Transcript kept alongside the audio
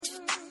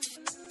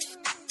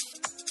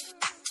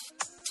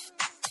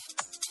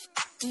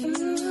Good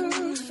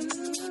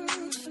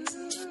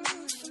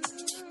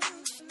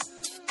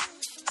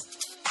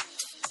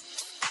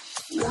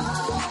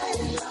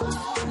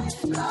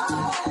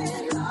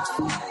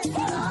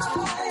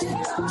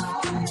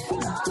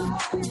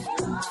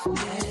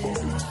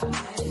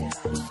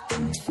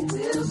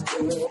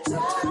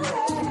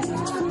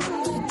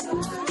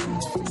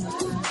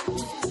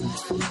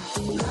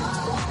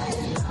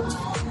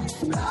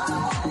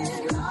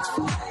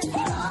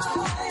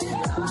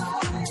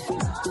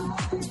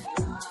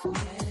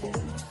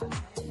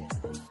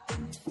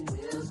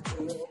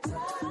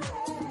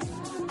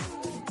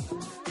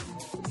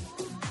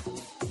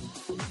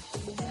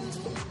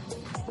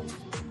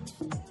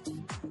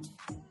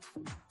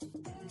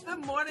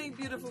morning,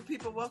 beautiful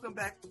people. Welcome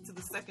back to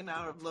the second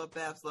hour of Love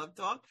Babs Love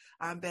Talk.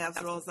 I'm Babs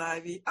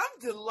Rawls-Ivy. I'm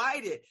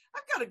delighted.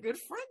 I've got a good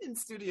friend in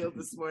studio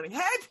this morning.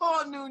 Hey,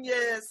 Paul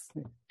Nunez.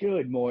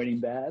 Good morning,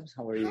 Babs.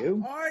 How are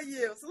you? How are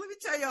you? So let me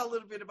tell you a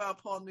little bit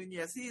about Paul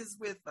Nunez. He is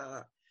with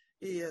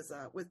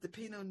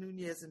DePino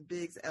Nunez and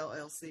Biggs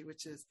LLC,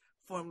 which is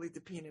formerly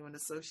DePino and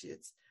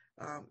Associates.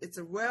 It's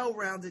a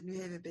well-rounded New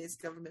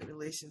Haven-based government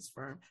relations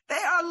firm. They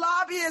are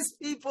lobbyists,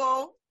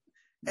 people.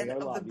 And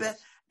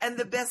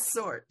the best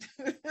sort.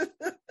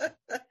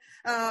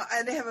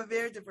 And they have a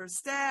very diverse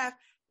staff.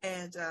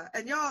 And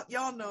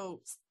y'all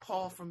know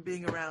Paul from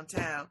being around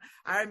town.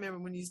 I remember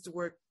when he used to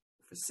work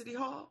for City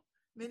Hall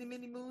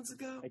many moons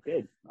ago. I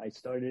did. I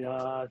started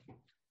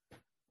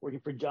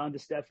working for John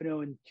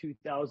DeStefano in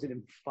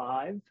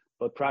 2005.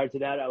 But prior to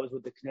that, I was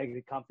with the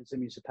Connecticut Conference of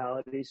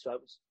Municipalities. So I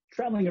was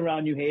traveling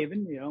around New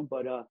Haven,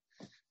 but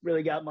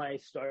really got my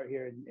start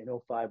here in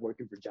 2005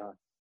 working for John.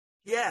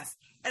 Yes.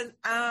 And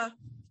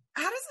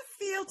how does it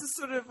feel to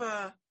sort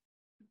of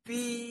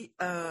be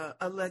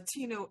a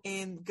Latino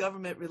in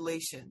government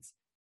relations?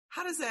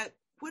 How does that?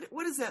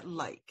 What is that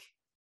like?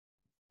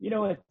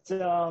 It's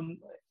a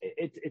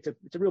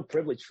real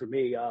privilege for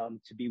me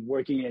to be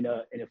working in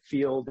a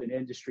field and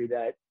industry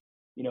that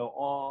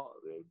all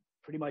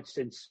pretty much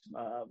since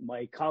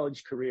my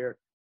college career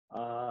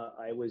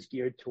I was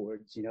geared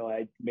towards.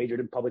 I majored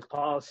in public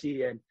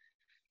policy and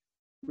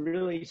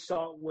really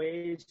sought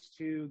ways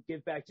to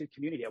give back to the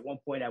community. At one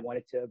point, I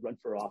wanted to run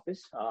for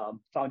office,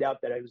 found out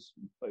that I was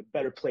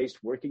better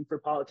placed working for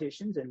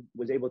politicians and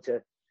was able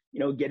to,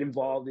 get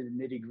involved in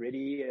the nitty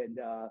gritty and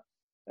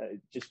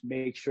just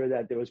make sure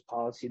that there was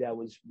policy that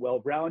was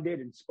well-rounded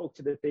and spoke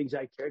to the things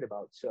I cared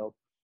about. So,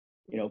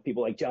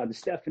 people like John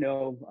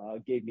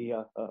DeStefano gave me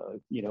a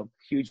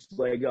huge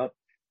leg up.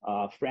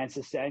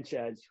 Frances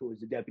Sanchez, who was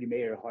the deputy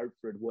mayor of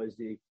Hartford, was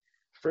the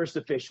first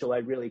official I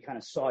really kind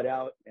of sought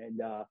out and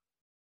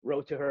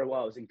wrote to her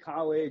while I was in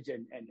college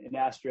and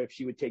asked her if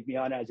she would take me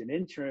on as an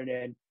intern.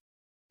 And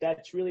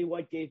that's really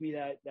what gave me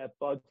that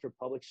bug for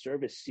public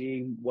service,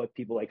 seeing what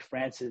people like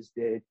Frances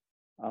did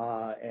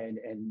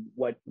and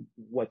what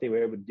they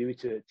were able to do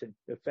to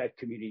affect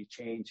community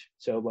change.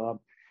 So,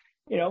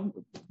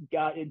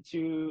 got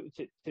into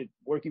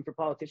working for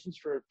politicians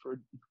for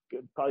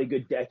probably a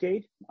good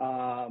decade.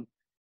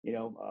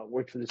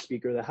 Worked for the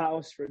Speaker of the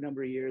House for a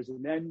number of years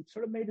and then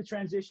sort of made the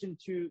transition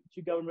to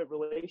government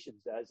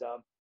relations as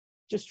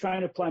just trying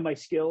to apply my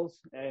skills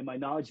and my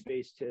knowledge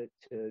base to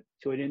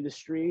an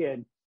industry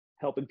and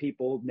helping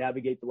people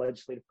navigate the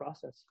legislative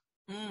process.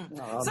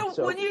 So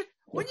when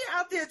you're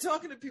out there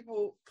talking to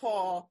people,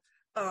 Paul,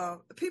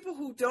 people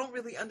who don't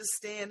really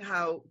understand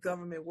how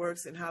government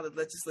works and how the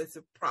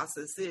legislative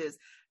process is,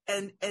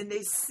 and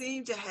they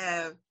seem to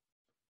have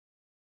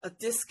a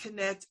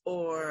disconnect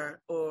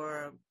or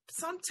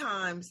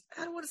sometimes,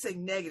 I don't want to say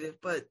negative,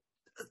 but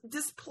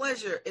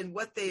displeasure in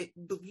what they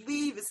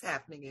believe is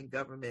happening in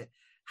government.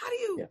 How do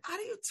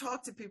you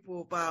talk to people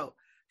about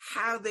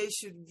how they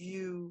should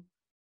view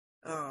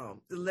the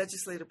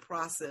legislative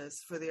process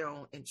for their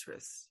own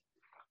interests?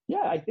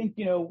 Yeah, I think,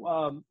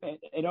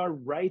 and our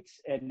rights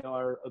and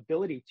our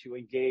ability to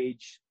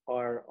engage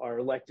our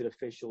elected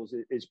officials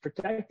is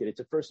protected.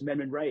 It's a First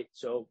Amendment right.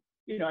 So,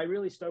 I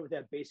really start with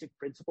that basic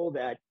principle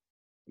that,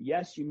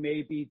 yes, you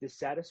may be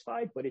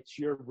dissatisfied, but it's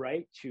your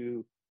right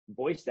to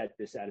voice that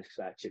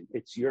dissatisfaction.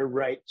 It's your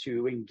right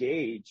to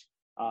engage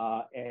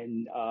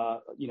and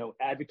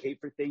advocate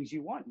for things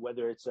you want,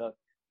 whether it's a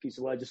piece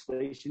of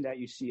legislation that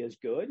you see as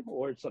good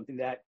or it's something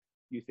that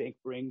you think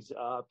brings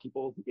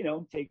people,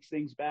 takes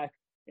things back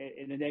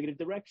in a negative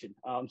direction.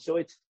 So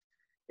it's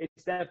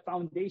that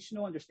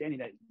foundational understanding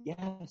that,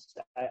 yes,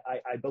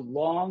 I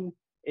belong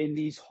in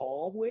these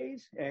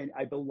hallways and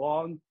I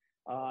belong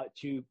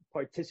to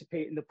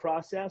participate in the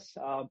process,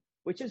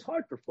 which is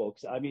hard for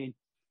folks. I mean,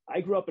 I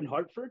grew up in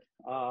Hartford.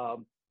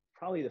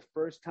 Probably the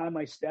first time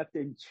I stepped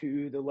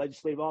into the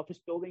legislative office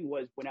building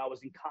was when I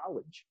was in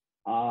college.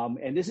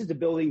 And this is the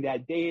building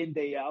that day in,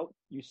 day out,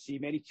 you see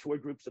many tour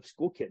groups of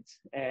school kids.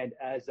 And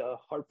as a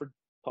Hartford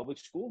public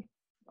school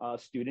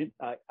student,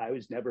 I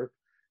was never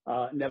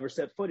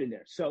set foot in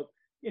there. So,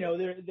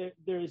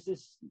 there's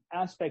this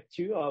aspect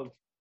too of,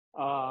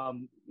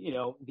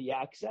 the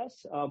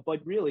access. But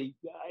really,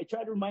 I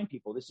try to remind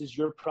people, this is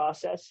your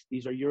process.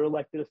 These are your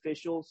elected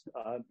officials.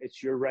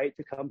 It's your right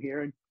to come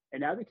here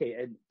and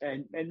advocate.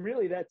 And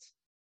really that's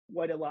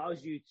what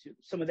allows you to,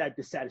 some of that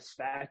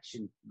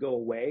dissatisfaction go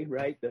away,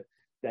 right?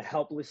 The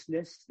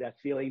helplessness, that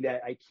feeling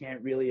that I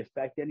can't really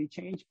affect any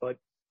change, but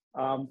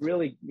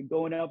really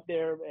going out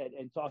there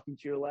and talking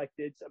to your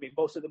electeds. I mean,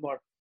 most of them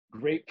are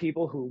great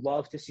people who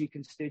love to see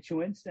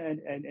constituents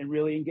and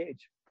really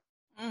engage.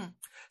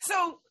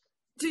 So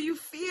do you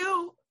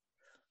feel,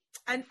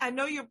 and I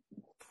know you're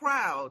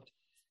proud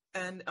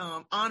and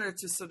honored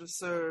to sort of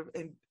serve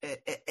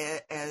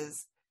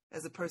as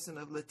a person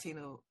of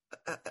Latino,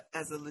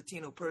 as a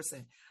Latino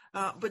person,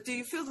 but do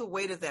you feel the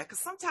weight of that?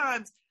 Because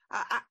sometimes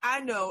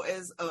I know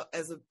as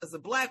a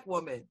Black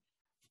woman,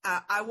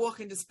 I walk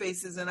into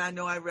spaces and I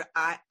know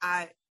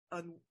I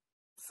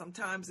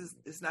sometimes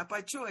it's not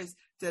by choice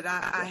that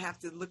I have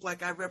to look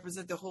like I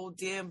represent the whole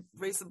damn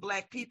race of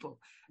Black people.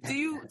 Do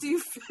you do you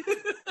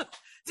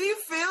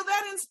feel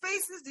that in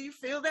spaces? Do you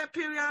feel that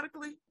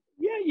periodically?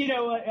 Yeah,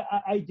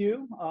 I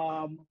do.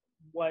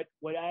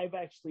 What I've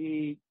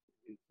actually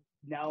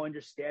now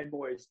understand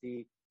more is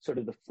the sort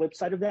of the flip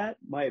side of that,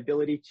 my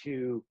ability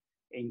to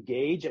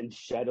engage and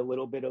shed a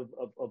little bit of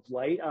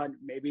light on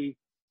maybe,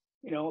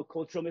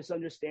 cultural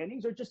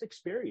misunderstandings or just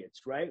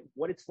experience, right?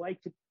 What it's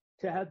like to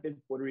have been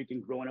Puerto Rican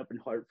growing up in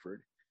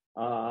Hartford,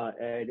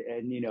 and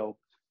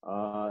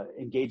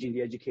engaging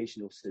the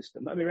educational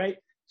system. I mean, right?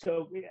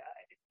 So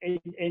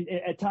and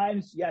at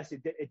times, yes,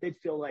 it did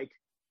feel like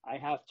I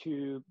have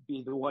to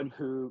be the one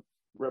who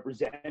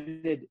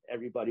represented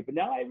everybody. But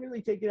now I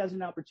really take it as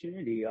an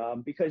opportunity,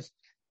 because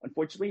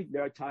unfortunately,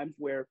 there are times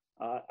where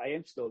I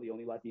am still the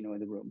only Latino in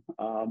the room.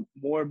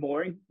 More and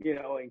more,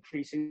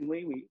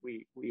 increasingly,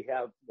 we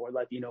have more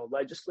Latino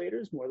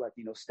legislators, more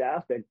Latino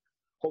staff, and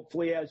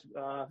hopefully, as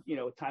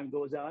time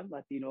goes on,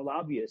 Latino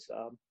lobbyists.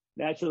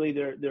 Naturally,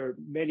 there are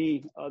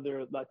many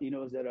other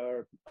Latinos that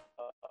are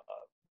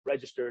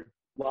registered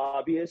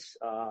lobbyists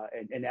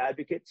and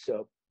advocates.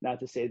 So, not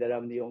to say that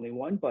I'm the only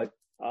one, but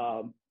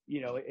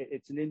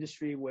it's an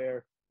industry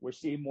where we're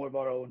seeing more of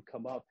our own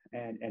come up,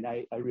 and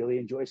I really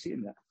enjoy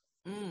seeing that.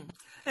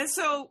 And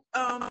so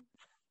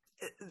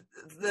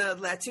the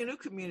Latino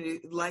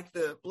community, like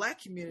the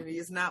Black community,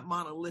 is not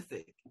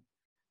monolithic.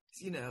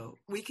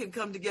 We can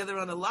come together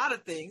on a lot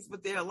of things,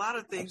 but there are a lot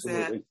of things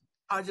Absolutely. That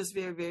are just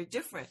very, very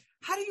different.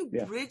 How do you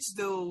bridge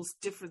those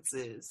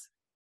differences?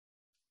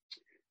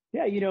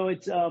 Yeah,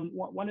 it's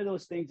one of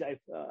those things I've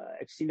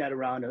seen that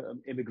around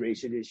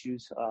immigration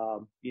issues.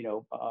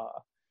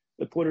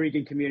 The Puerto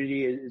Rican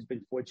community has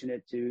been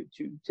fortunate to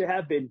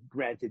have been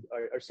granted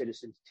our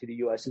citizens to the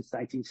U.S. since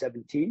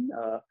 1917.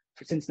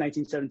 Since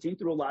 1917,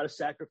 through a lot of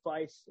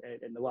sacrifice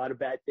and a lot of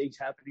bad things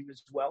happening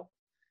as well.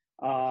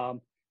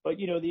 But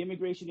the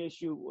immigration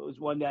issue was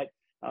one that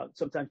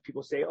sometimes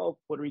people say, "Oh,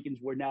 Puerto Ricans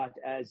were not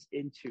as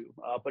into."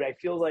 But I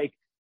feel like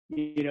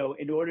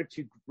in order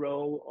to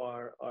grow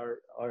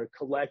our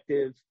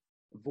collective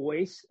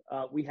voice,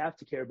 we have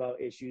to care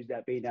about issues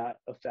that may not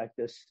affect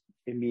us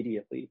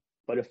immediately,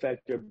 but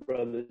affect our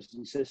brothers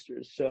and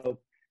sisters. So,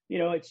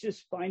 it's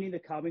just finding the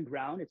common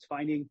ground. It's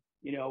finding,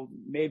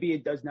 maybe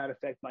it does not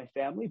affect my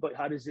family, but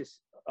how does this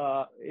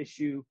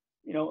issue,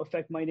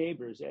 affect my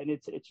neighbors? And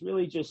it's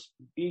really just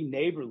being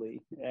neighborly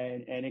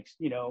and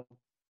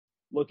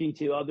looking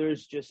to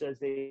others just as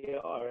they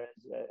are,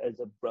 as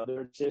a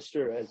brother and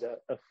sister, as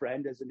a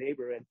friend, as a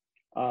neighbor. And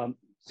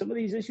some of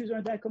these issues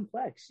aren't that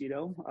complex,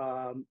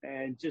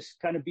 and just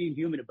kind of being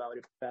human about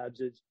it, Babs,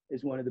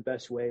 is one of the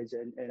best ways.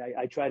 And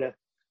I try to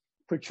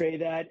portray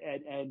that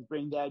and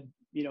bring that,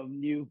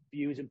 new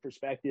views and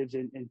perspectives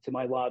into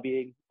my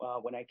lobbying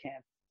when I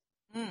can.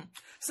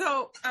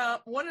 So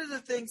one of the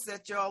things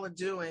that y'all are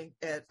doing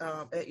at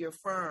your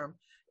firm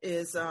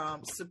is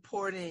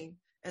supporting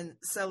and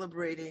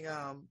celebrating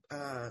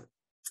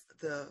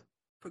the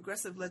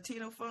Progressive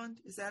Latino Fund.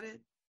 Is that it?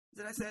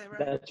 Did I say it right?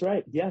 That's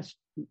right. Yes.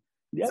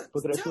 Yes.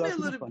 So tell me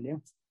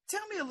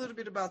a little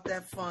bit about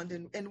that fund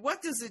and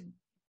what does it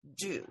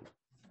do?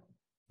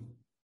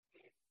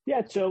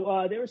 Yeah,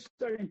 so they were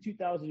started in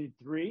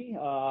 2003,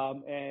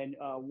 and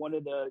one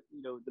of the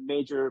the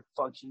major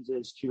functions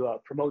is to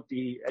promote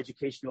the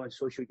educational and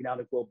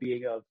socioeconomic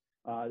well-being of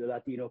the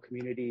Latino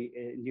community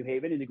in New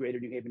Haven, in the greater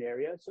New Haven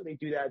area. So they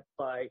do that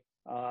by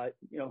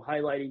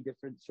highlighting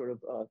different sort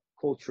of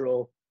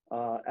cultural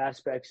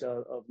aspects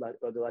of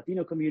the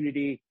Latino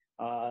community,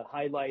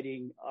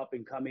 highlighting up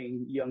and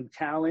coming young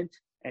talent,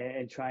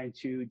 and trying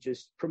to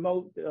just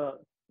promote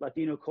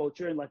Latino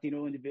culture and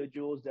Latino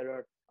individuals that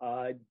are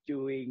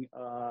doing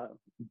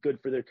good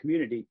for their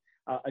community.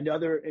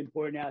 Another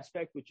important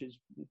aspect, which is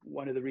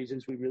one of the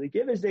reasons we really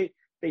give, is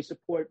they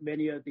support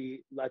many of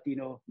the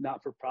Latino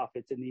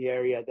not-for-profits in the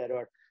area that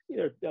are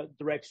either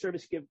direct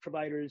service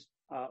providers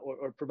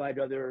or provide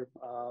other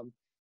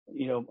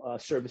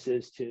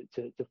services to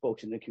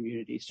folks in the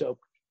community. So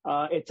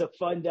it's a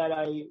fund that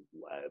a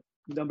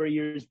number of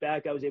years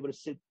back, I was able to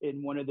sit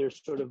in one of their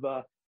sort of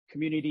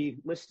community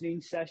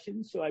listening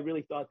sessions. So I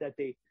really thought that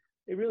they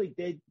really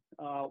did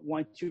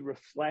want to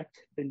reflect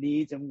the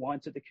needs and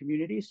wants of the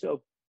community.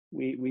 So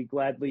we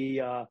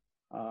gladly,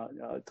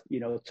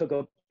 took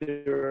up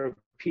their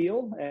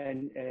appeal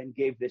and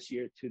gave this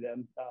year to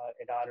them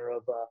in honor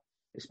of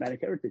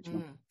Hispanic Heritage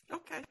Month.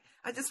 Okay.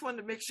 I just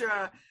wanted to make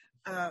sure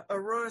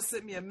Aurora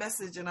sent me a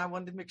message, and I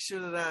wanted to make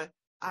sure that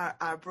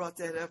I brought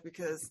that up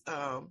because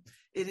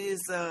it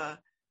is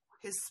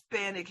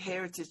Hispanic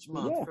Heritage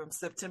Month from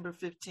September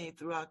 15th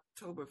through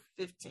October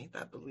 15th,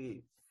 I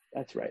believe.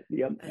 That's right.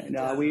 Yep.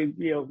 And we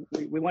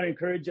want to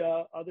encourage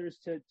others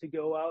to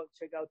go out,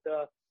 check out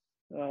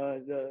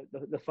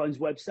the fund's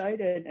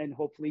website, and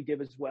hopefully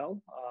give as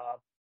well.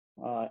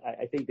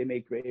 I think they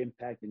make great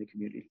impact in the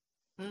community.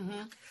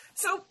 Mm-hmm.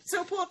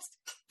 So Paul,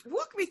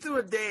 walk me through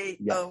a day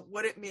of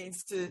what it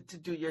means to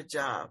do your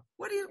job.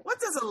 What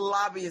does a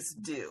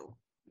lobbyist do?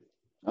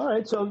 All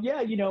right. So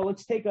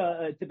let's take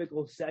a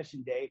typical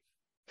session day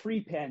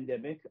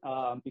pre-pandemic,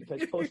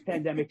 because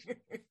post-pandemic,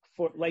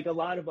 for like a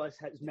lot of us,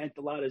 has meant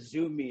a lot of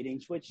Zoom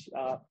meetings, which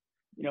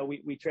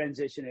we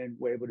transition and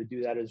we're able to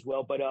do that as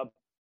well. But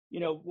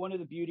one of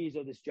the beauties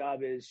of this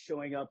job is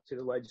showing up to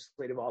the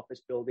legislative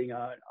office building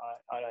on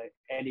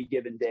any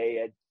given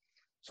day and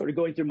sort of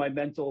going through my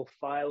mental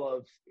file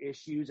of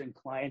issues and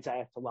clients I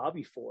have to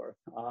lobby for.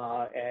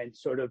 And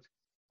sort of,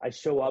 I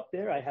show up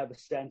there, I have a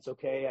sense,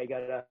 okay, I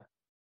gotta,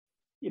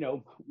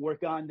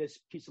 work on this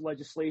piece of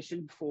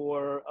legislation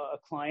for a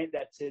client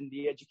that's in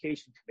the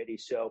education committee.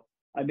 So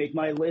I make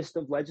my list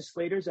of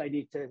legislators I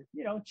need to,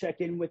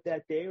 check in with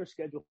that day or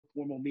schedule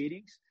formal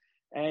meetings.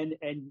 And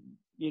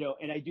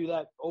I do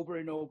that over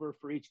and over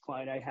for each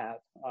client I have.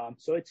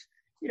 So it's,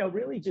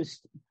 really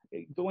just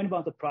going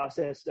about the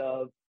process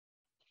of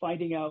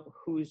finding out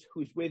who's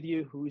with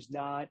you, who's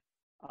not,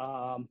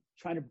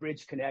 trying to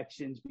bridge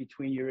connections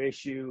between your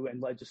issue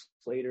and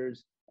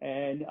legislators,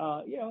 and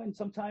and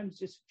sometimes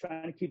just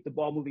trying to keep the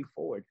ball moving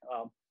forward.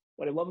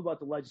 What I love about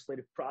the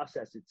legislative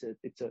process,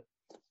 it's a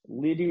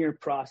linear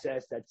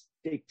process that's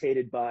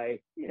dictated by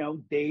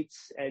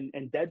dates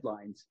and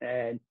deadlines.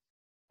 And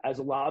as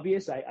a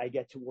lobbyist, I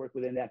get to work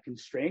within that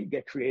constraint,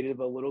 get creative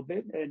a little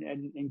bit,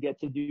 and get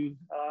to do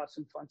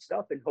some fun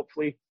stuff, and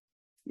hopefully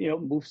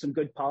move some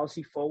good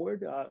policy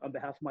forward on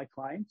behalf of my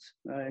clients.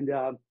 And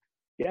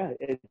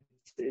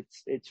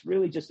it's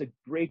really just a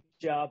great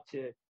job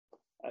to,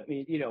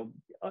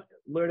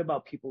 learn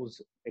about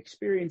people's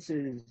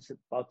experiences,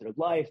 about their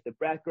life, the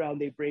background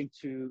they bring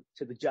to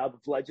the job of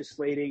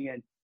legislating.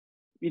 And,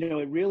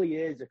 it really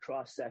is a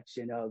cross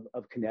section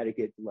of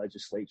Connecticut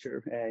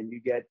legislature. And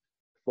you get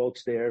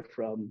folks there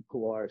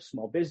who are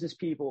small business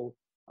people,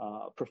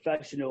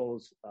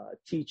 professionals,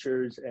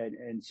 teachers.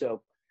 And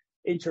so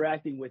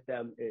interacting with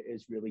them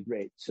is really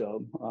great.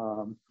 So,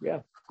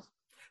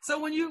 So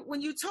when you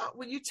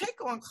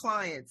take on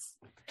clients,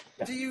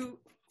 do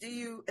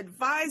you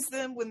advise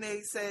them when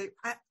they say,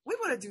 we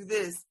want to do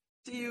this?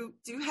 Do you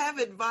have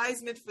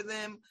advisement for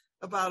them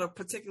about a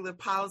particular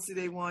policy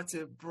they want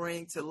to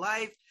bring to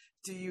life?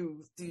 Do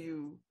you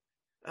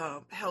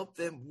help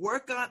them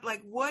work on,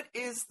 what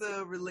is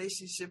the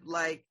relationship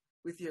like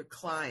with your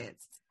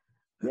clients?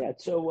 Yeah.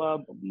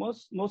 So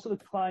most of the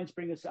clients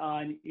bring us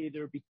on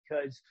either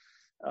because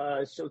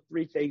so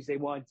three things: they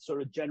want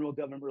sort of general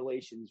government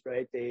relations,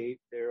 right?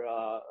 They're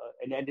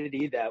an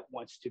entity that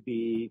wants to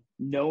be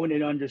known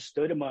and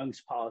understood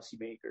amongst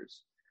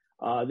policymakers.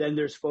 Then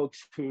there's folks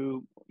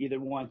who either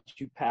want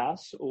to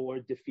pass or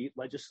defeat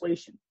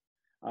legislation,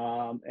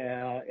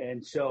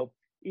 and so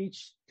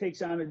each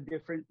takes on a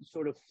different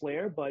sort of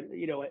flair. But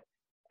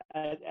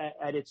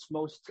at its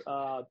most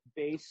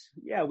base,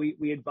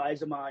 we advise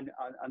them on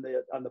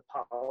the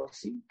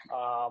policy.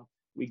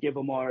 We give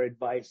them our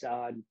advice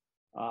on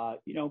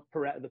the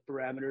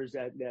parameters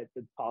that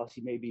the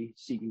policy may be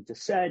seeking to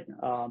set,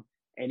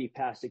 any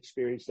past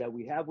experience that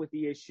we have with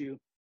the issue.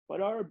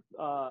 But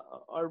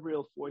our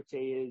real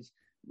forte is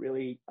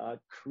really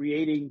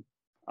creating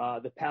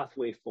the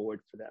pathway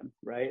forward for them,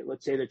 right?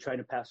 Let's say they're trying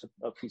to pass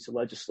a piece of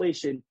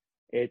legislation.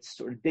 It's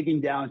sort of digging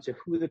down to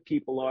who the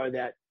people are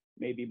that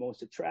may be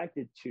most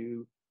attracted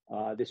to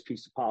this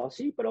piece of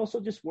policy, but also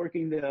just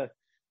working the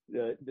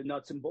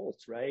nuts and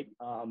bolts, right?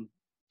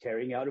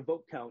 Carrying out a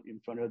vote count in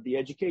front of the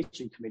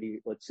education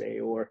committee, let's say,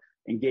 or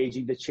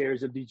engaging the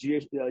chairs of the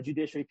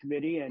judiciary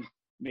committee and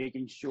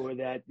making sure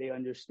that they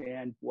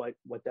understand what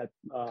that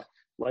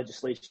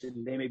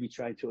legislation they may be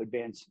trying to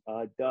advance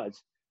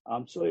does.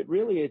 So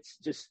it's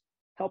just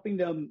helping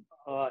them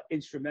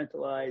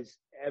instrumentalize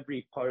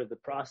every part of the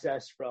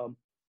process, from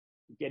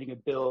getting a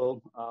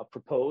bill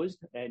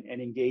proposed and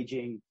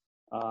engaging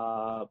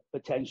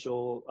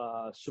potential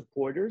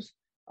supporters,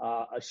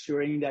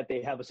 assuring that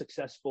they have a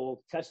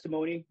successful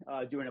testimony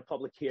during a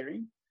public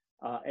hearing,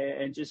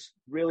 and just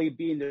really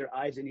being their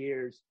eyes and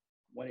ears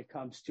when it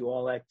comes to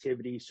all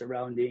activity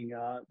surrounding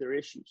their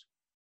issues.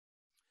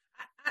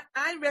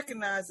 I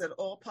recognize that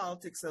all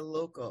politics are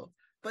local,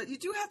 but you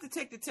do have to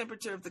take the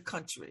temperature of the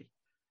country.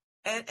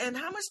 And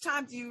how much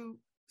time do you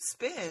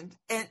spend?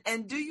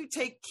 And do you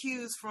take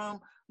cues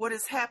from what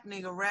is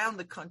happening around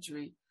the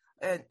country?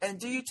 And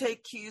do you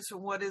take cues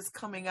from what is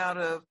coming out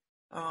of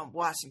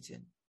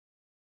Washington?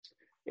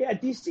 Yeah,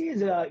 DC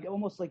is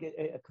almost like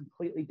a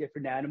completely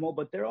different animal,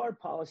 but there are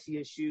policy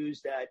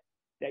issues that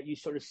that you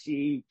sort of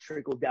see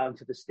trickle down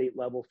to the state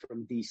level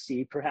from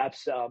DC.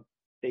 Perhaps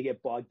they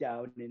get bogged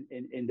down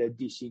in the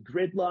DC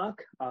gridlock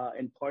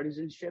and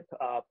partisanship.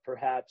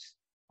 Perhaps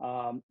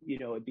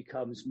it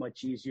becomes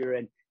much easier,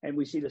 and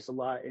we see this a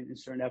lot in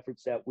certain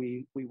efforts that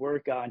we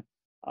work on.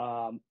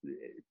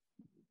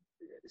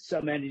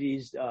 Some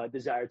entities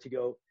desire to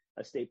go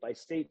a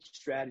state-by-state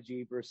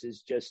strategy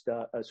versus just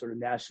a sort of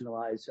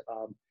nationalized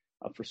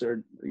for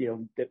certain,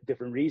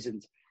 different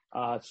reasons.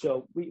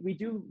 So we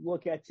do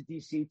look at to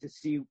DC to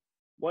see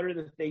what are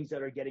the things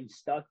that are getting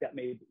stuck that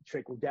may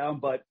trickle down.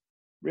 But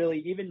really,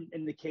 even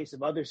in the case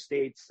of other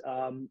states,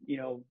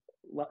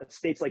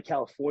 states like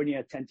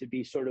California tend to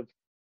be sort of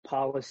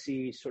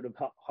policy sort of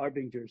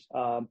harbingers.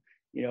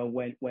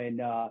 When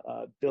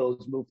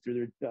bills move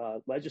through their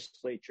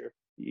legislature,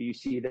 you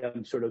see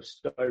them sort of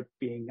start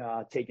being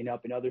taken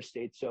up in other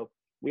states. So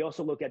we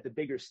also look at the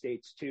bigger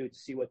states too to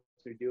see what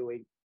they're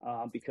doing,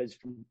 because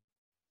from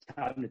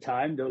time to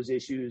time, those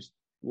issues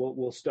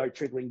will start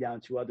trickling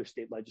down to other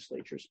state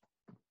legislatures.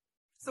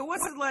 So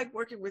what's it like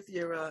working with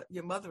your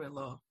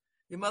mother-in-law?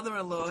 Your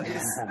mother-in-law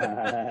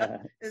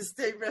is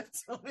State Rep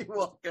Toni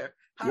Walker.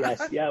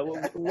 Yes, yeah.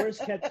 Well,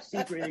 worst kept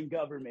secret in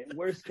government.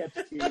 Worst kept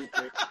secret.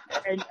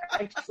 And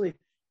actually,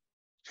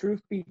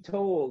 truth be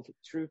told,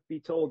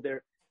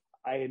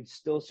 I am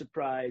still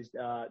surprised.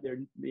 There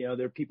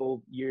are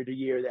people year to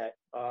year that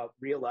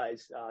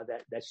realize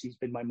that she's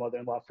been my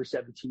mother-in-law for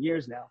 17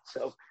 years now.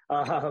 So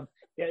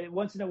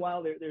once in a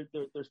while,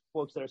 there's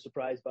folks that are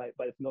surprised by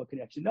the familial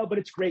connection. No, but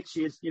it's great.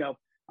 She is,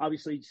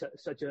 obviously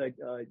such a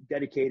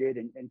dedicated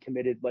and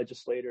committed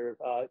legislator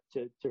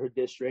to her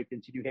district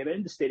and to New Haven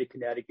and the state of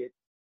Connecticut.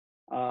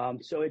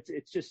 So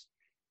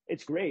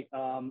it's great.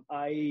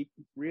 I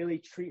really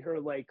treat her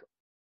like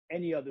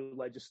any other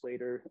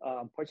legislator,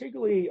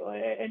 particularly,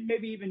 and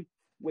maybe even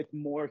with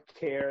more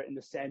care in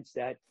the sense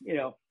that,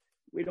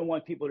 we don't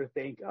want people to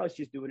think, oh,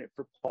 she's doing it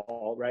for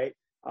Paul, right?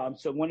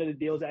 So one of the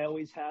deals I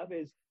always have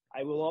is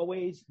I will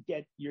always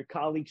get your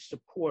colleagues'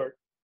 support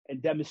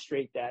and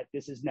demonstrate that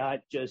this is not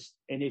just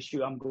an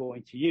issue I'm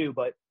going to you,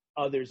 but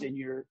others in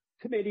your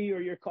committee or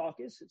your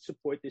caucus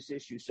support this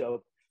issue.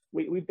 So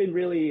we've been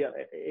really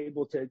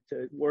able to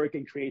work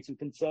and create some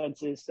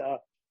consensus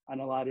on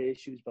a lot of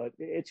issues, but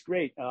it's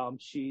great.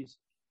 She's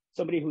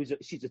somebody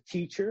she's a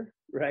teacher,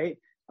 right?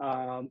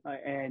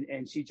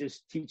 And she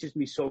just teaches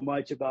me so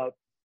much about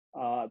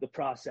the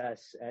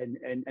process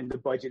and the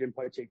budget in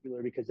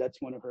particular, because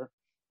that's one of her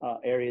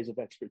areas of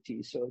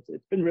expertise. So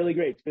it's been really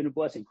great. It's been a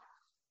blessing.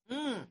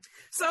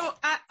 So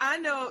I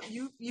know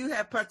you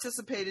have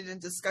participated in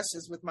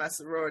discussions with my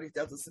sorority,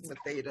 Delta Sigma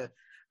Theta,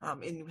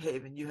 in New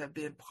Haven. You have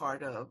been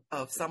part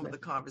of some of the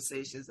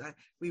conversations.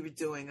 We were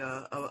doing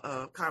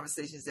a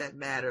conversations that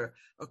matter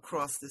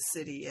across the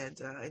city,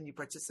 and you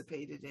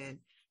participated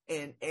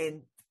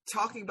in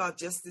talking about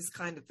just this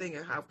kind of thing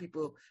and how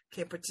people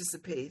can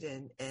participate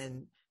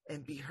and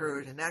be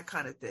heard and that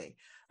kind of thing.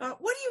 What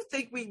do you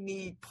think we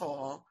need,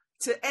 Paul,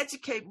 to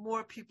educate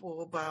more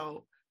people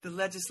about the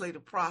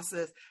legislative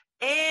process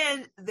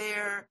and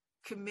their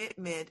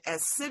commitment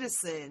as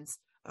citizens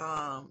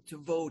to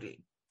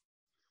voting?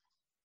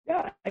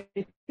 Yeah, I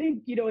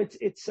think,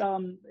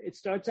 it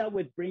starts out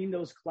with bringing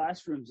those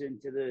classrooms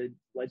into the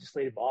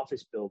legislative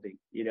office building.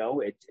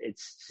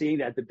 It's seeing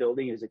that the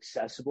building is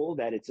accessible,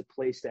 that it's a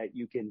place that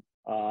you can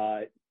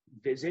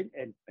visit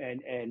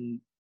and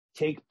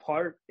take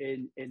part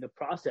in the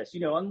process.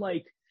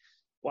 Unlike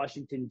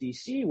Washington,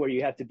 D.C., where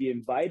you have to be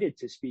invited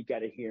to speak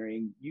at a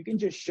hearing, you can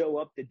just show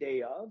up the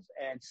day of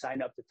and sign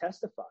up to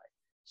testify.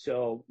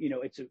 So,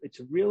 it's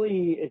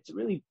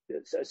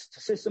a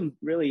system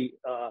really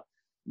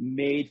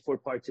made for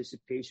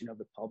participation of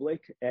the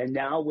public. And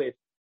now with,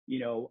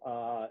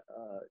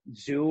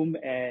 Zoom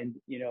and,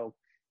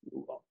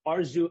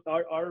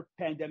 our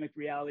pandemic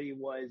reality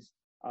was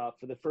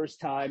for the first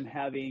time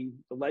having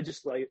the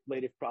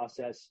legislative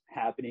process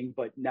happening,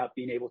 but not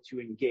being able to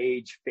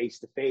engage face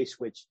to face,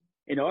 which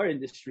in our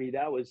industry,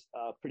 that was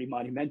pretty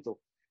monumental.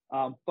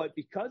 But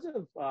because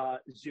of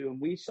Zoom,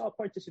 we saw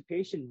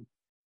participation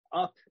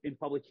up in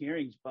public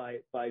hearings by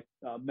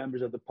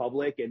members of the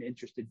public and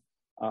interested,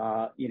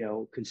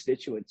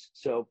 constituents.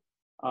 So,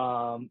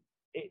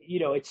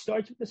 it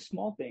starts with the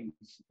small things,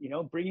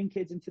 bringing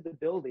kids into the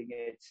building.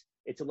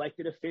 It's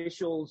elected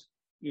officials,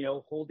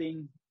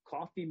 holding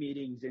coffee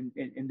meetings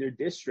in their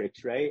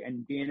districts, right?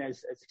 And being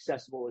as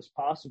accessible as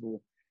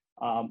possible.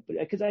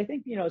 Because I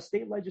think, a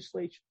state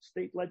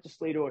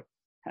legislator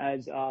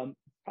has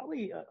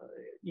probably,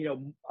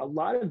 a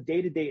lot of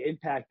day-to-day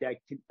impact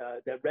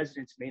that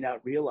residents may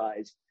not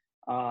realize.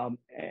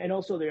 And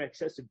also their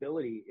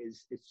accessibility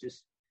is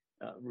just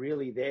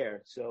really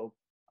there. So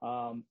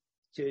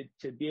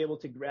to be able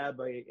to grab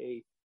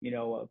a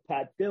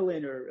Pat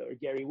Dillon or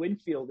Gary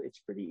Winfield, it's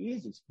pretty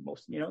easy.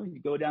 Most, you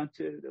go down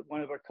to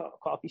one of our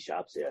coffee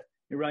shops,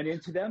 you run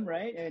into them,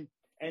 right? And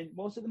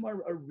most of them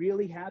are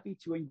really happy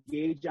to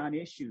engage on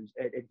issues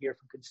and hear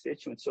from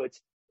constituents. So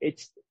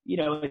it's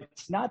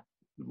not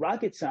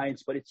rocket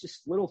science, but it's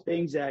just little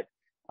things that,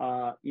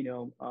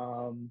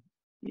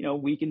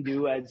 we can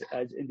do as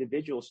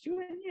individuals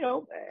to,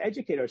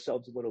 educate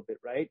ourselves a little bit,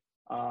 right?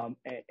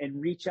 And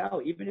reach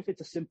out, even if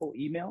it's a simple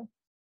email.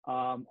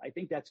 I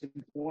think that's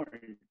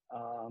important.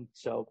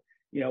 So,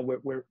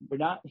 we're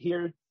not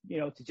here,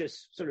 to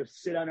just sort of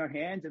sit on our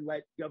hands and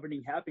let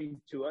governing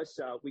happen to us.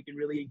 We can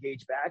really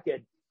engage back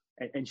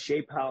and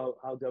shape how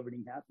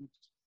governing happens.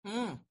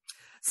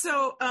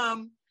 So,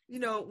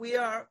 we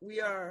are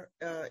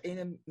in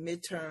a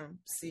midterm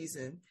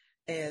season,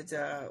 and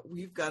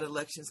we've got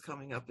elections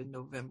coming up in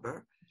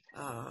November.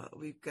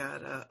 We've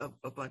got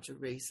a bunch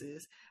of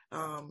races.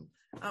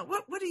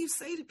 What do you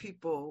say to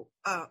people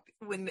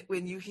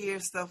when you hear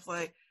stuff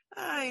like,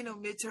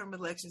 midterm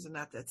elections are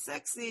not that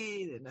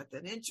sexy, they're not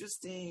that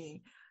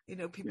interesting.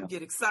 People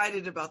get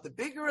excited about the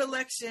bigger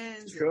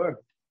elections. Sure.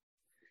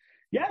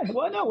 Yeah.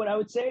 Well, no. What I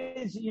would say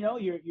is,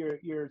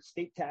 your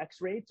state tax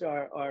rates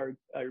are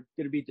going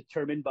to be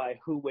determined by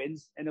who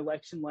wins an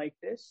election like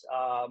this.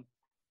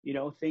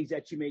 Things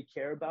that you may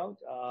care about.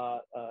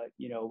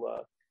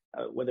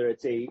 Whether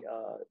it's a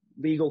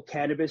legal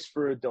cannabis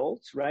for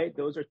adults, right?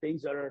 Those are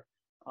things that are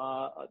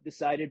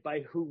decided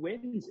by who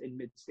wins in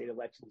mid-state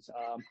elections.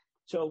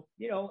 So,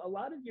 a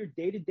lot of your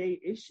day-to-day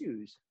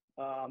issues,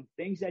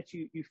 things that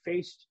you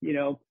faced,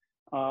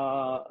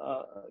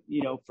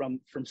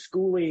 from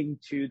schooling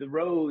to the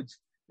roads,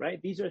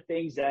 right? These are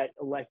things that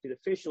elected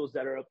officials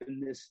that are up in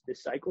this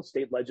cycle,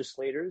 state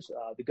legislators,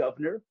 the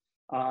governor,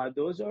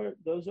 those are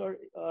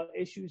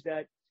issues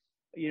that,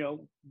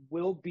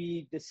 will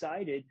be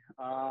decided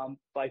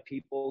by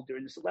people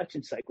during this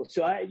election cycle.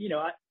 So I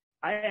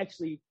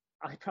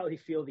probably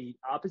feel the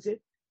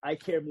opposite. I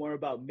care more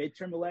about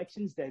midterm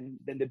elections than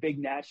the big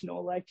national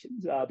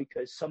elections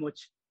because so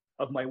much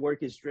of my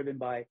work is driven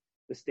by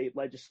the state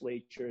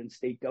legislature and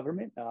state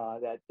government.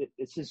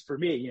 This is for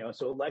me,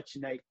 so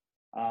election night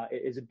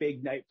is a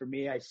big night for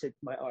me.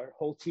 Our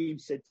whole team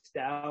sits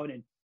down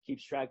and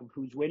keeps track of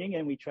who's winning,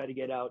 and we try to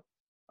get out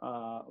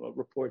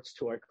reports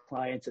to our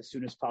clients as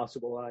soon as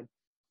possible on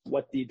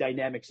what the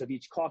dynamics of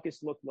each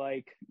caucus look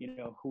like,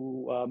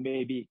 who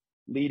may be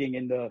leading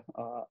in the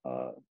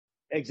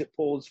exit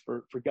polls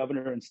for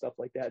governor and stuff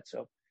like that.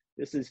 So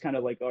this is kind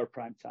of like our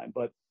prime time,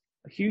 but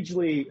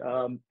hugely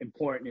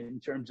important in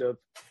terms of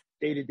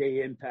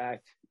day-to-day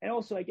impact. And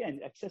also,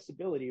 again,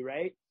 accessibility,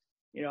 right?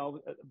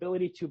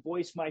 Ability to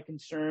voice my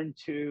concern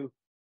to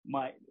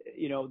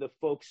the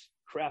folks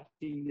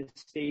crafting the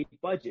state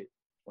budget.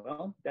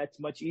 Well, that's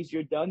much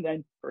easier done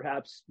than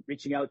perhaps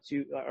reaching out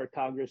to our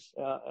Congress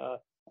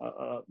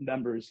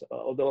members,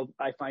 although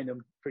I find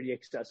them pretty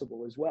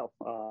accessible as well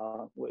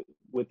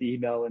with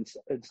email and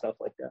stuff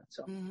like that.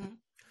 So,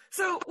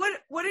 So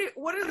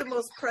what are the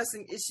most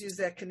pressing issues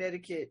that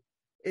Connecticut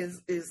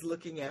is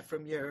looking at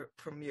from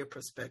your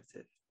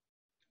perspective?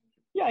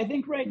 Yeah, I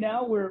think right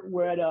now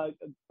we're at a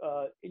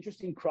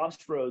interesting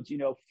crossroads.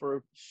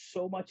 For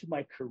so much of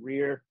my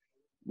career,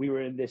 we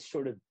were in this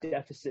sort of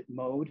deficit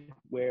mode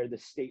where the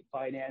state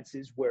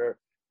finances were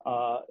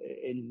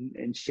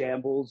in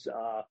shambles,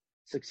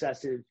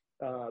 successive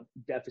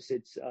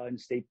deficits in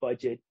state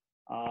budget.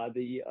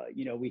 We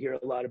hear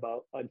a lot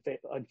about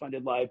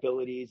unfunded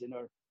liabilities in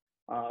our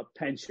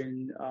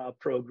pension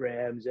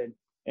programs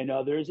and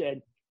others.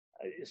 And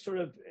sort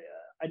of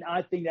an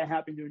odd thing that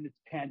happened during the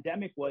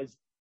pandemic was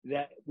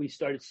that we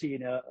started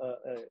seeing a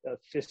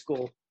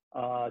fiscal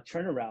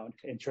turnaround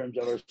in terms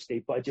of our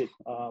state budget.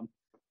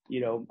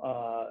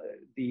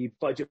 The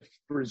budget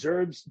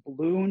reserves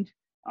ballooned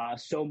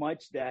so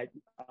much that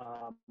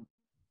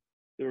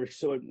there were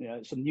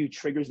some new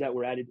triggers that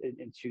were added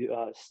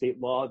into state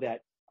law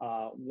that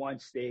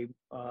once the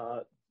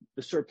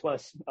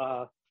surplus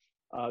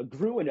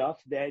grew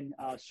enough, then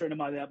a certain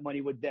amount of that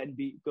money would then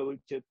go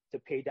to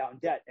pay down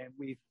debt. And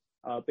we've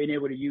been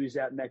able to use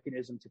that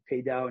mechanism to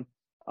pay down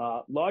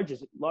large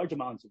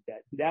amounts of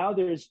debt. Now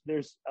there's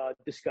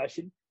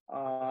discussion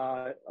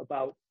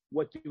about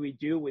what do we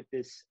do with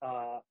this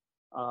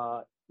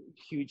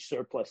huge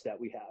surplus that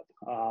we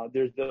have.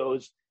 There's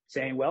those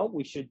saying, well,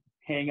 we should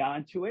hang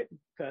on to it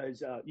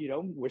because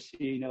we're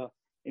seeing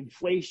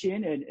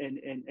inflation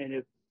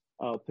and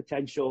a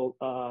potential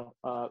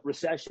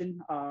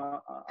recession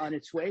on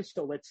its way.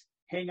 So let's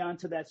hang on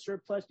to that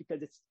surplus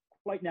because it's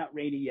quite not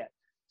ready yet.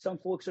 Some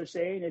folks are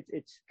saying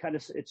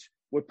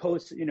we're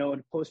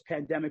in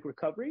post-pandemic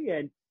recovery,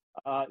 and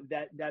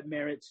that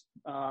merits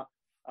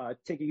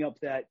taking up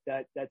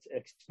that's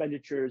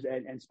expenditures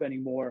and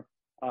spending more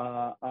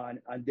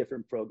on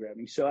different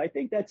programming. So I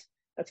think that's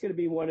going to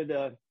be one of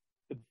the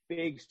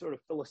big sort of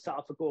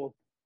philosophical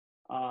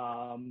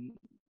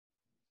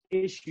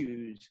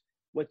issues.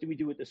 What do we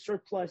do with the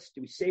surplus?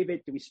 Do we save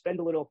it? Do we spend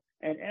a little?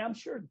 And I'm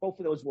sure both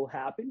of those will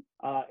happen.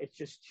 It's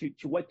just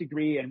to what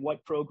degree and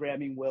what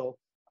programming will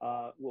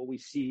we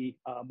see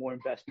more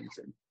investments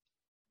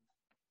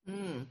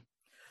in.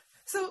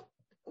 So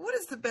what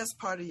is the best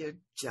part of your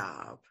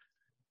job?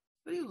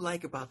 What do you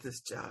like about this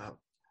job?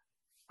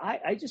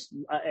 I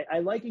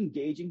like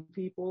engaging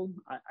people.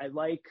 I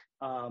like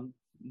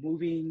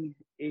moving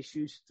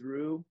issues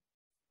through.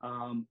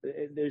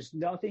 There's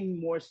nothing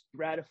more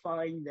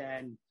gratifying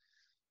than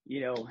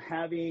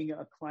having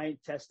a client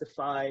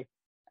testify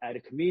at a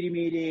committee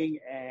meeting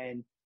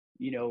and,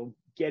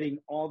 getting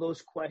all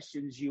those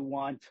questions you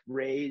want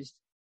raised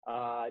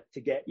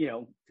to get,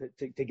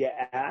 to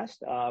get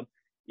asked,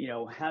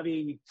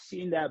 having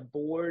seen that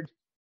board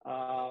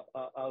of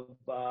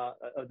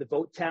the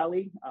vote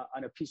tally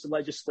on a piece of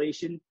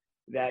legislation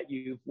that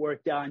you've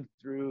worked on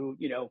through,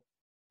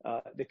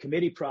 the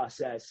committee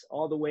process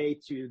all the way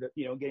to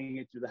getting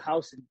it through the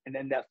House and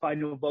then that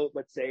final vote,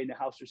 let's say in the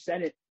House or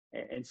Senate,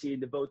 and seeing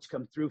the votes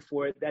come through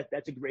for it.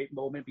 That's a great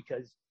moment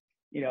because,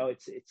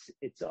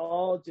 it's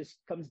all just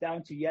comes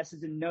down to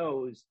yeses and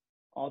nos,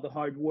 all the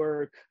hard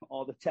work,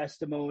 all the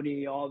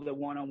testimony, all the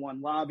one-on-one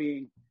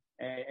lobbying.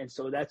 And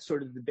so that's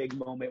sort of the big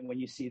moment when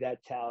you see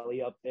that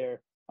tally up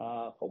there,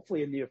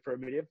 hopefully in the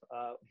affirmative,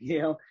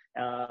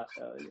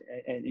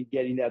 and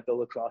getting that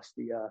bill across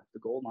the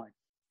goal line.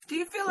 Do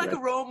you feel like a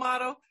role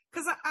model?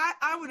 Because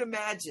I would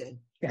imagine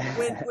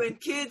when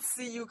kids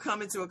see you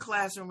come into a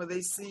classroom or they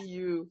see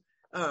you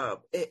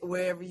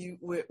wherever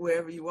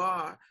you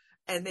are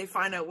and they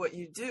find out what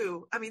you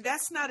do, I mean,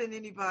 that's not in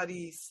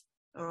anybody's,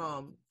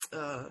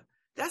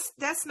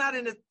 that's not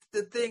in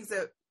the things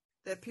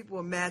that people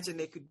imagine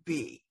they could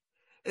be.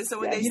 And so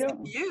when they see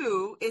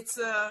you, it's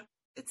a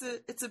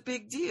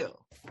big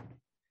deal.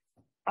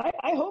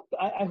 I hope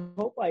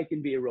I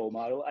can be a role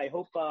model. I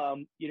hope,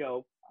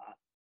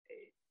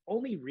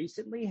 only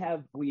recently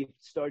have we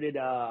started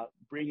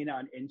bringing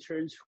on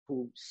interns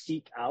who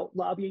seek out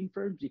lobbying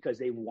firms because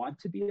they want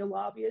to be a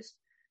lobbyist.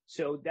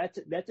 So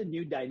that's a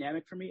new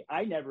dynamic for me.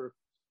 I never,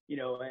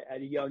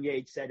 at a young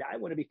age said I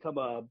want to become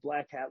a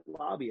black hat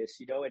lobbyist,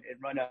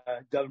 and run a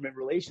government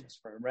relations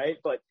firm, right?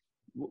 But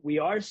we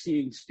are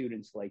seeing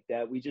students like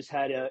that. We just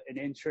had an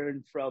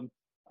intern from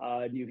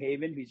New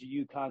Haven. He's a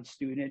UConn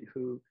student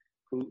who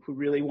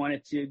really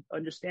wanted to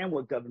understand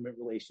what government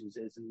relations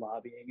is and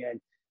lobbying,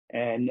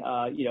 and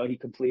he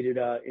completed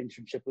an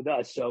internship with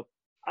us. So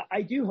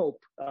I do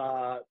hope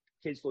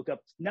kids look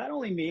up not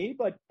only me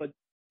but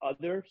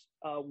others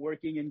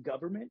working in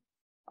government.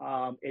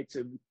 It's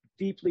a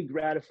deeply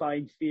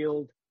gratifying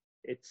field.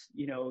 It's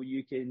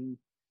you can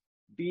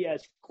be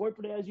as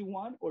corporate as you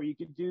want, or you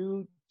can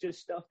do just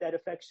stuff that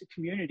affects the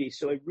community.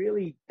 So it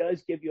really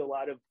does give you a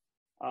lot of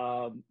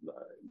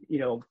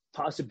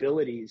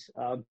possibilities.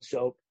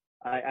 So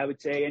I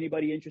would say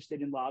anybody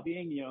interested in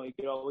lobbying, you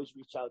could always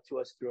reach out to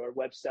us through our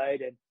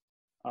website. And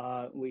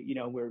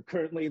we're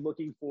currently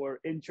looking for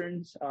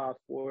interns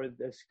for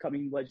this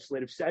coming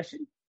legislative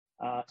session.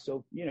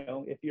 So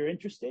if you're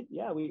interested,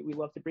 we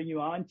love to bring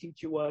you on,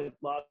 teach you what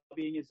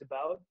lobbying is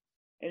about.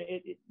 And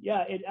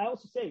I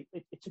also say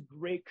it's a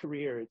great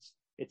career.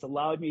 It's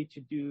allowed me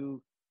to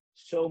do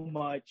so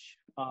much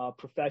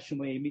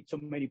professionally, meet so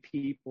many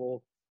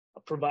people,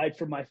 provide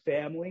for my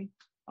family.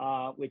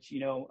 Which,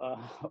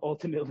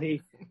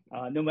 ultimately,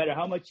 no matter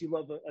how much you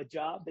love a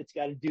job, it's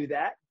got to do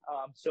that.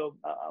 So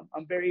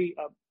I'm very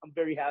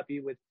happy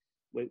with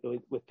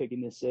picking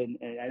this in,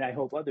 and I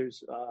hope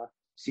others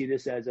see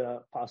this as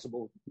a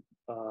possible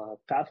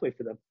pathway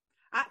for them.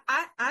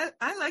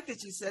 I like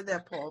that you said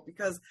that, Paul,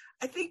 because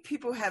I think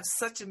people have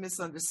such a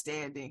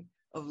misunderstanding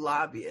of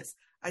lobbyists.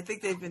 I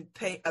think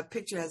a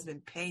picture has been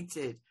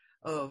painted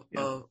of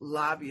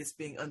lobbyists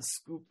being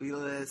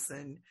unscrupulous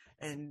and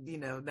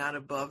not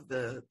above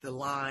the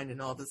line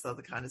and all this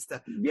other kind of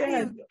stuff.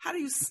 Yeah. How do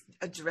you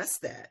address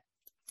that?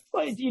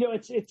 Well,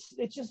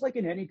 it's just like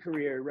in any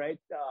career, right?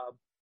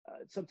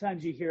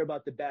 Sometimes you hear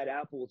about the bad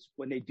apples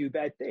when they do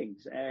bad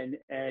things, and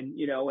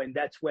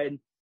that's when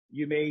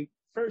you may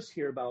first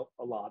hear about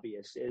a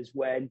lobbyist is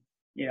when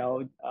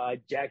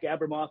Jack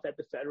Abramoff at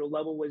the federal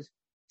level was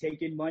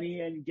taking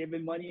money and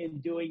giving money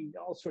and doing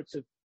all sorts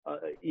of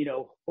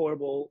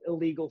horrible,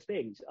 illegal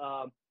things.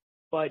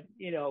 But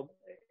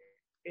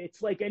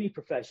it's like any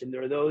profession.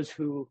 There are those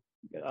who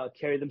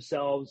carry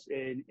themselves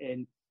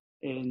in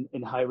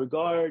high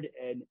regard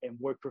and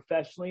work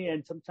professionally,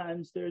 and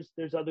sometimes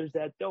there's others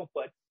that don't.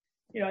 But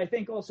I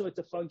think also it's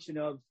a function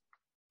of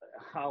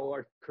how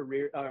our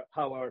career,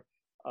 how our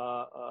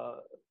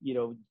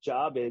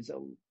job is. A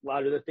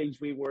lot of the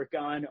things we work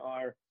on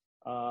are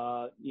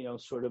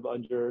sort of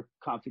under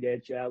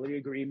confidentiality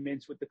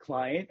agreements with the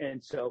client,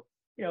 and so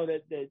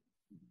the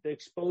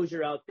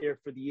exposure out there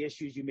for the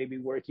issues you may be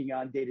working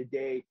on day to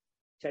day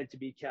tend to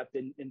be kept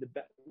in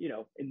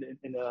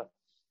the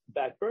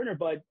back burner.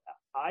 But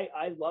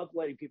I love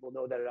letting people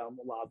know that I'm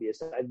a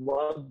lobbyist. I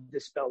love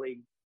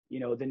dispelling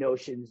the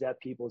notions that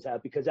people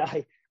have, because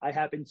I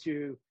happen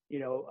to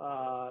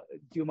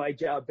do my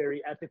job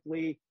very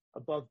ethically,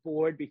 above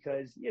board,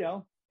 because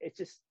it's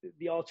just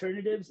the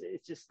alternatives.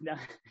 It's just not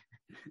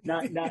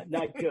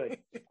good.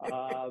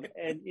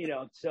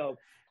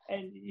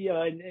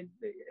 And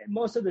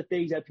most of the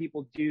things that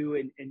people do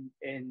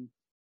in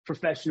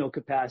professional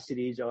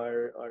capacities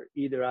are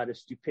either out of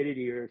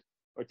stupidity or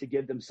to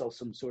give themselves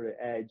some sort of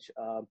edge.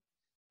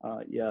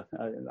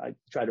 I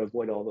try to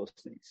avoid all those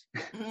things.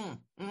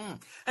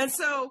 And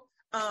so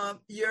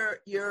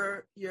you're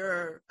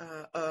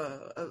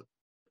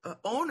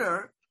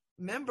owner,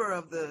 member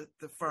of the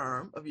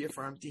firm, of your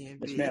firm, D&B.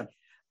 Yes, ma'am.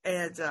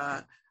 And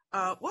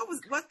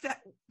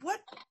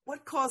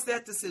what caused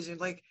that decision?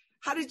 Like,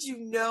 how did you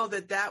know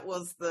that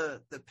was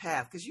the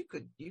path? Because you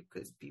could be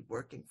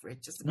working for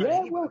just about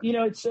anybody.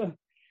 Well,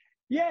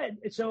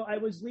 it's so I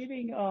was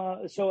leaving.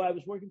 So I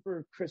was working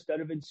for Chris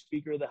Donovan,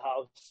 Speaker of the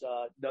House,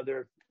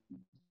 another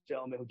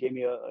gentleman who gave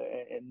me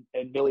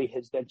and Millie,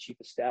 his then chief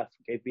of staff,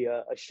 gave me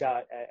a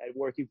shot at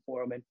working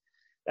for him. And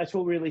that's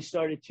what really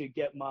started to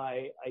get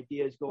my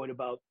ideas going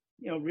about,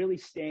 really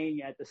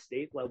staying at the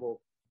state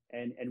level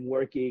and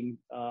working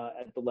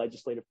at the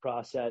legislative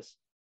process.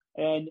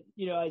 And,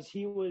 as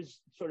he was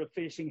sort of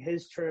finishing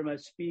his term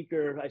as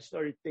speaker, I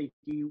started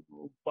thinking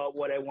about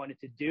what I wanted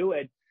to do.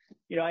 And,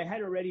 I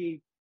had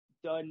already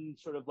done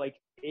sort of like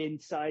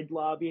inside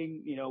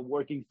lobbying,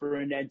 working for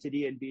an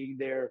entity and being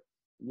their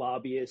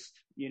lobbyist,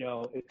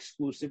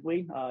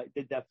 exclusively.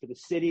 Did that for the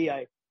city.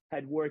 I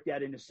had worked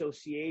at an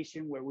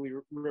association where we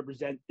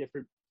represent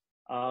different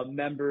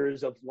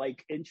members of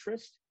like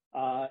interest.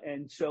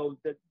 And so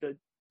the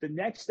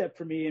next step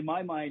for me in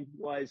my mind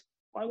was,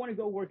 I want to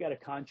go work at a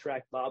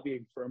contract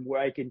lobbying firm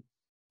where I can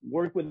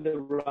work with the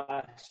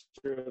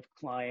roster of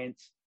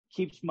clients,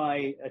 keeps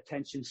my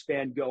attention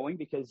span going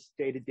because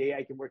day to day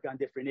I can work on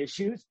different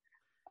issues,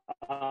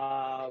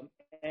 and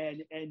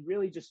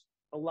really just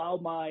allow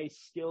my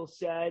skill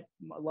set,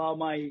 allow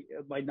my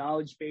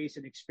knowledge base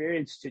and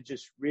experience to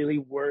just really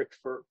work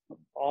for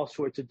all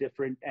sorts of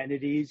different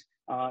entities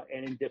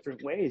and in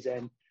different ways.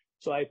 And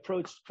so I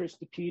approached Chris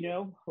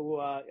DePino,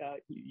 who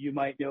you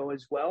might know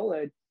as well.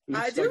 And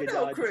I do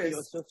know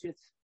Chris.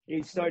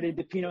 He started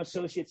DePino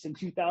Associates in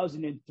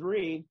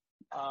 2003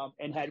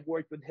 and had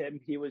worked with him.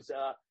 He was,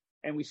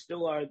 and we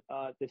still are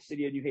the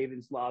City of New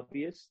Haven's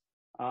lobbyist.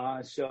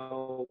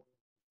 So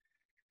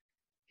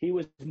he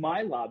was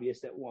my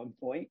lobbyist at one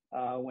point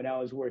when I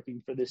was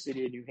working for the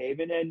City of New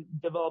Haven, and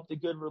developed a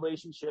good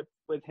relationship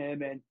with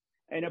him and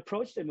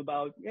approached him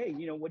about, hey,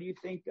 what do you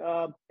think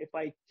if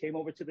I came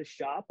over to the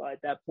shop?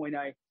 At that point,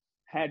 I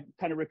had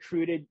kind of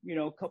recruited,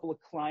 a couple of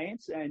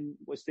clients and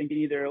was thinking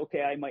either,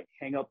 okay, I might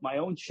hang up my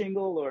own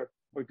shingle or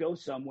go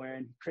somewhere.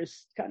 And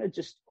Chris kind of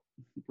just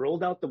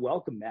rolled out the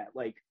welcome mat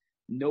like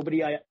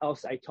nobody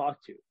else I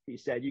talked to. He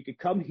said, you could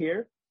come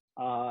here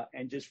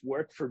and just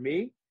work for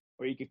me,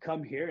 or you could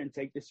come here and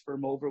take this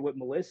firm over with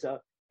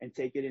Melissa and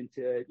take it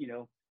into,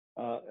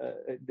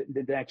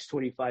 the next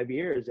 25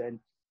 years. And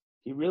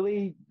he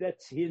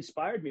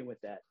inspired me with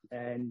that,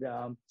 and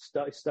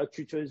stuck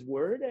true to his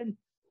word. And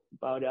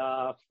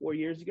about 4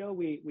 years ago,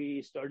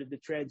 we started the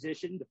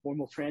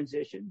formal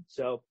transition.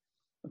 So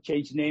I've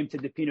changed the name to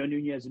DePino,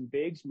 Nunez and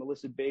Biggs.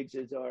 Melissa Biggs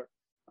is our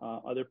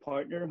other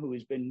partner who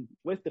has been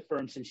with the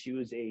firm since she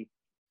was a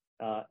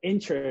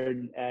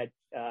intern at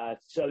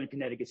Southern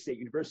Connecticut State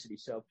University.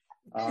 So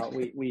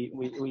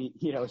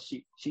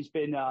she's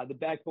been the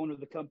backbone of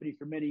the company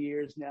for many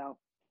years now.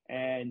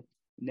 And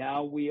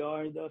now we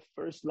are the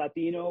first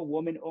Latino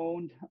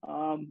woman-owned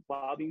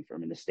lobbying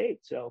firm in the state.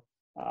 So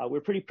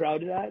we're pretty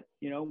proud of that.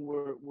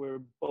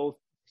 We're both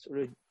sort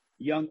of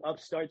young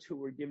upstarts who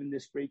were given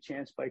this great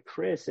chance by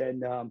Chris,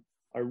 and are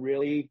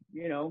really,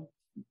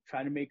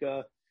 trying to make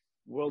a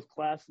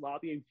world-class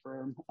lobbying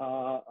firm,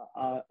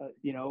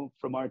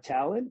 from our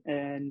talent,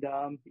 and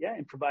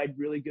provide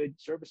really good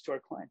service to our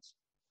clients.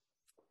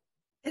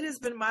 It has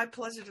been my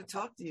pleasure to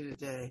talk to you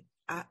today.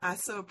 I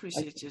so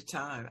appreciate your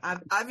time.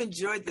 I've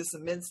enjoyed this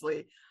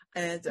immensely,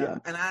 and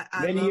I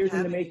many love years in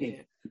the having making.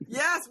 you.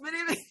 Yes,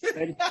 many.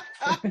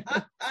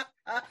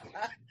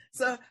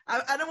 So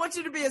I don't want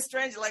you to be a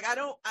stranger. Like I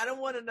don't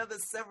want another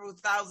several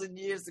thousand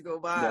years to go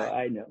by. No,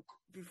 I know.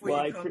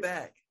 Before you come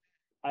back.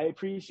 I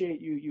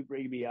appreciate you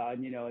bringing me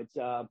on. It's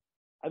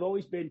I've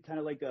always been kind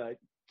of like a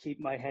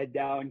keep my head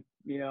down,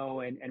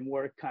 and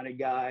work kind of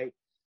guy.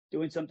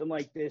 Doing something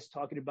like this,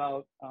 talking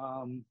about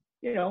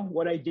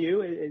what I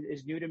do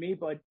is new to me,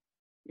 but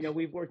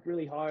we've worked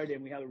really hard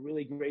and we have a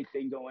really great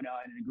thing going on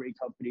and a great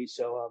company.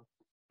 So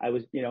I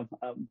was,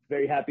 I'm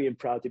very happy and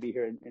proud to be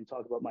here and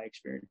talk about my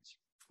experience.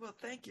 Well,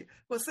 thank you.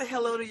 Well, say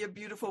hello to your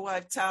beautiful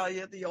wife,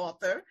 Talia, the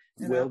author.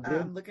 And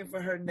I'm looking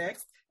for her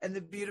next. And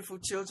the beautiful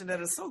children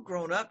that are so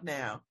grown up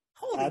now.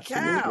 Holy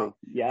cow.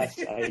 Yes,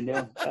 I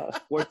know.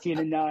 14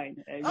 and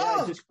 9. And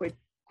just quick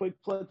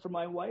plug for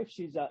my wife.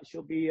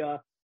 She'll be her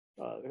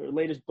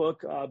latest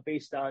book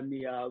based on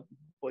the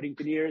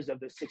Borinqueneers of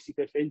the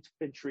 65th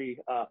Infantry,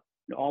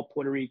 all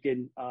Puerto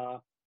Rican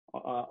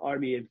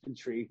Army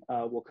infantry,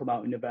 will come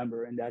out in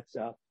November. And that's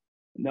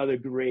another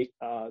great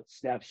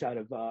snapshot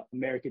of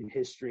American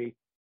history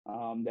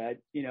that,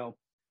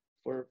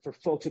 for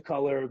folks of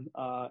color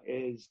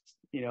is,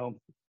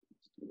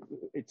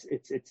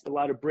 it's a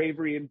lot of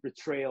bravery and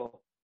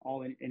betrayal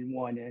all in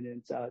one. And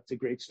it's a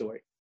great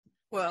story.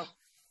 Well,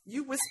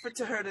 you whispered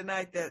to her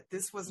tonight that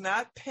this was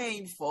not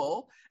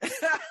painful.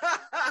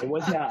 It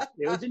was not.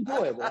 It was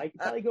enjoyable. I could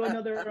probably go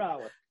another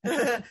hour.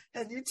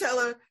 And you tell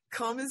her,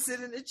 come and sit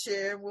in a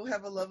chair. We'll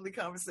have a lovely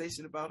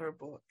conversation about her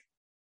book.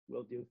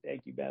 Will do.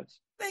 Thank you, Babs.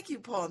 Thank you,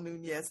 Paul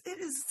Nunez. It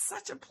is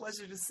such a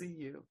pleasure to see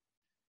you.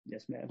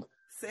 Yes, ma'am.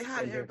 Say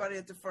hi to everybody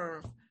at the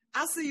firm.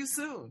 I'll see you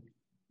soon.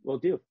 Will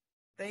do.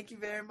 Thank you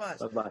very much.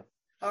 Bye-bye.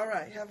 All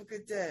right. Have a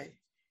good day.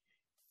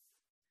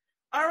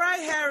 All right,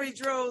 Harry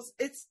Droz,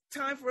 it's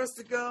time for us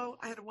to go.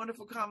 I had a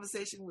wonderful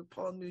conversation with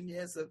Paul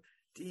Nunez of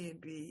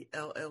D&B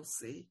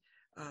LLC,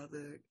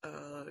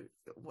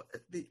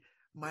 the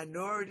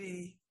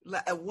minority,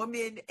 a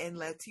woman and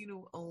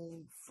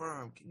Latino-owned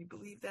firm. Can you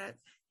believe that?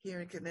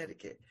 Here in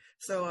Connecticut.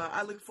 So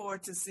I look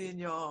forward to seeing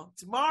y'all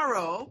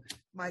tomorrow.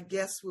 My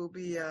guest will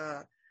be,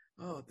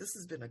 this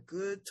has been a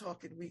good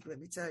talking week, let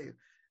me tell you.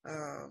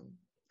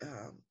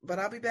 But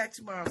I'll be back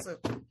tomorrow. So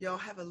y'all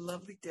have a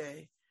lovely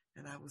day,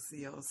 and I will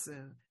see y'all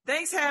soon.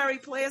 Thanks, Harry.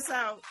 Play us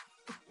out.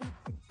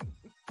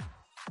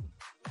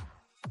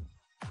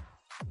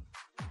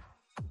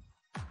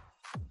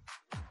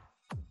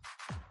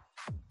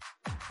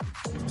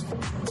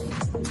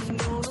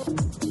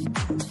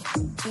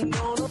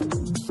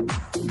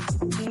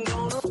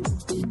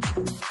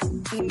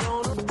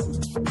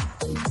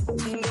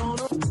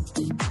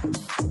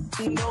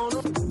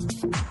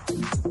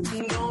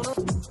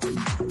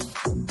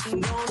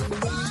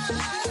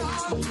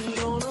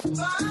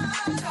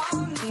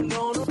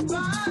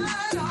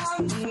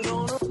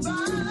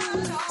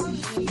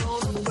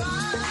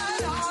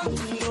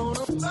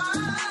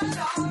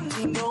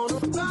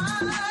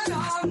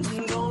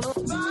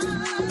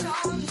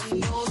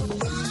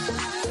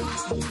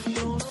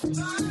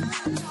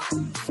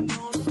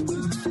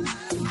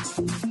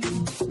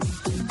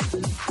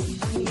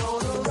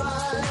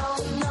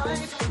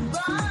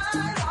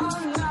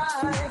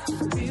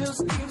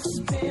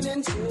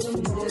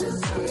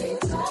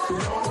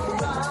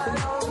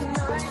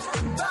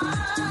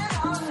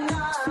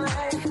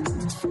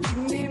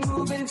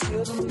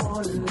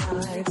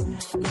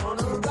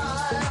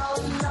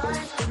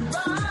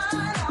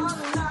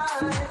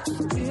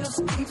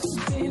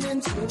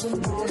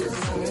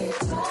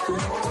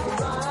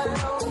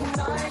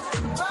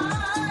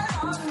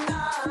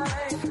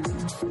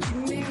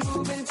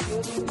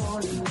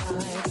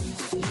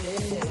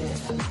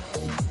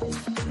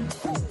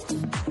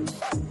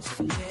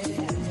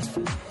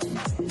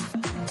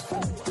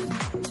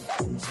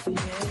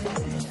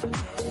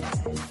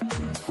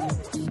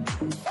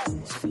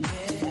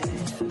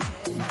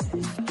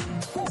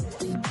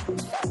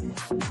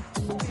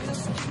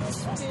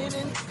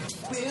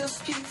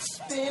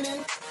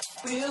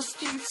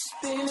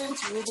 Spinning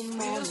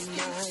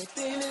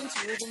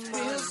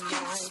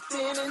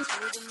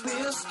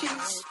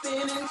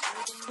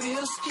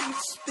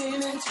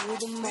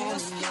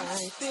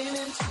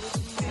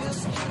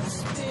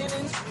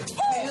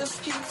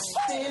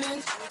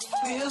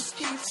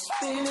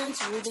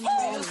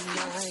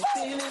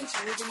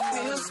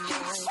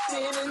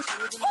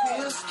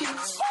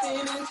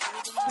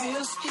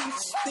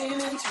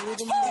to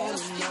the